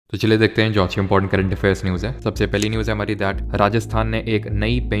तो चलिए देखते हैं जो अच्छी इंपॉर्टेंट करंट अफेयर्स न्यूज़ है। सबसे पहली न्यूज़ है हमारी दैट राजस्थान ने एक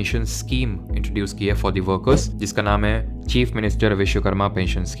नई पेंशन स्कीम इंट्रोड्यूस की है फॉर द वर्कर्स, जिसका नाम है chief minister Vishwakarma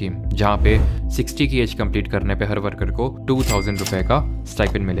pension scheme, जहां पे 60 की एज कंप्लीट करने पे हर वर्कर को 2000 रुपए का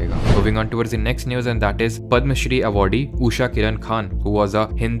स्टाइपेंड मिलेगा। Moving on towards the next news and that is Padmashri awardee Usha Kiran Khan, who was a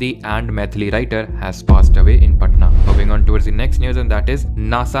Hindi and Maithili writer, has passed away in Patna. Moving on towards the next news and that is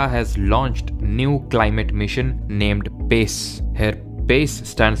NASA has launched new climate mission named PACE. Here PACE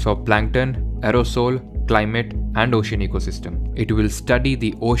stands for Plankton, Aerosol, Climate and Ocean Ecosystem. It will study the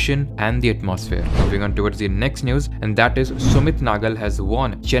ocean and the atmosphere. Moving on towards the next news, and that is Sumit Nagal has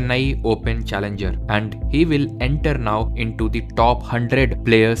won Chennai Open Challenger and he will enter now into the top 100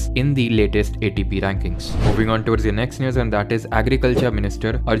 players in the latest ATP rankings. Moving on towards the next news, and that is Agriculture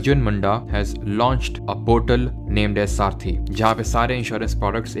Minister Arjun Munda has launched a portal named as Sarthi, जहाँ पे सारे insurance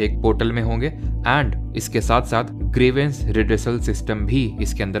products एक portal में होंगे and इसके साथ साथ grievance redressal system भी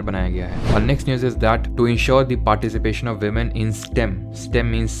इसके अंदर बनाया गया है। और next news is that to ensure the participation of women in STEM. STEM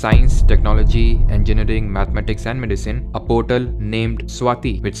means science, technology, engineering, mathematics and medicine. A portal named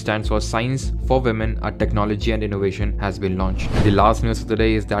Swati, which stands for Science for Women, a Technology and Innovation, has been launched. The last news of the day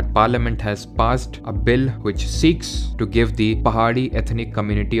is that Parliament has passed a bill which seeks to give the Pahadi ethnic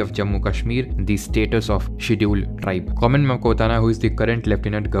community of Jammu Kashmir the status of scheduled tribe. Comment में आपको बताना who is the current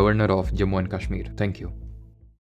Lieutenant Governor of Jammu and Kashmir. Thank you.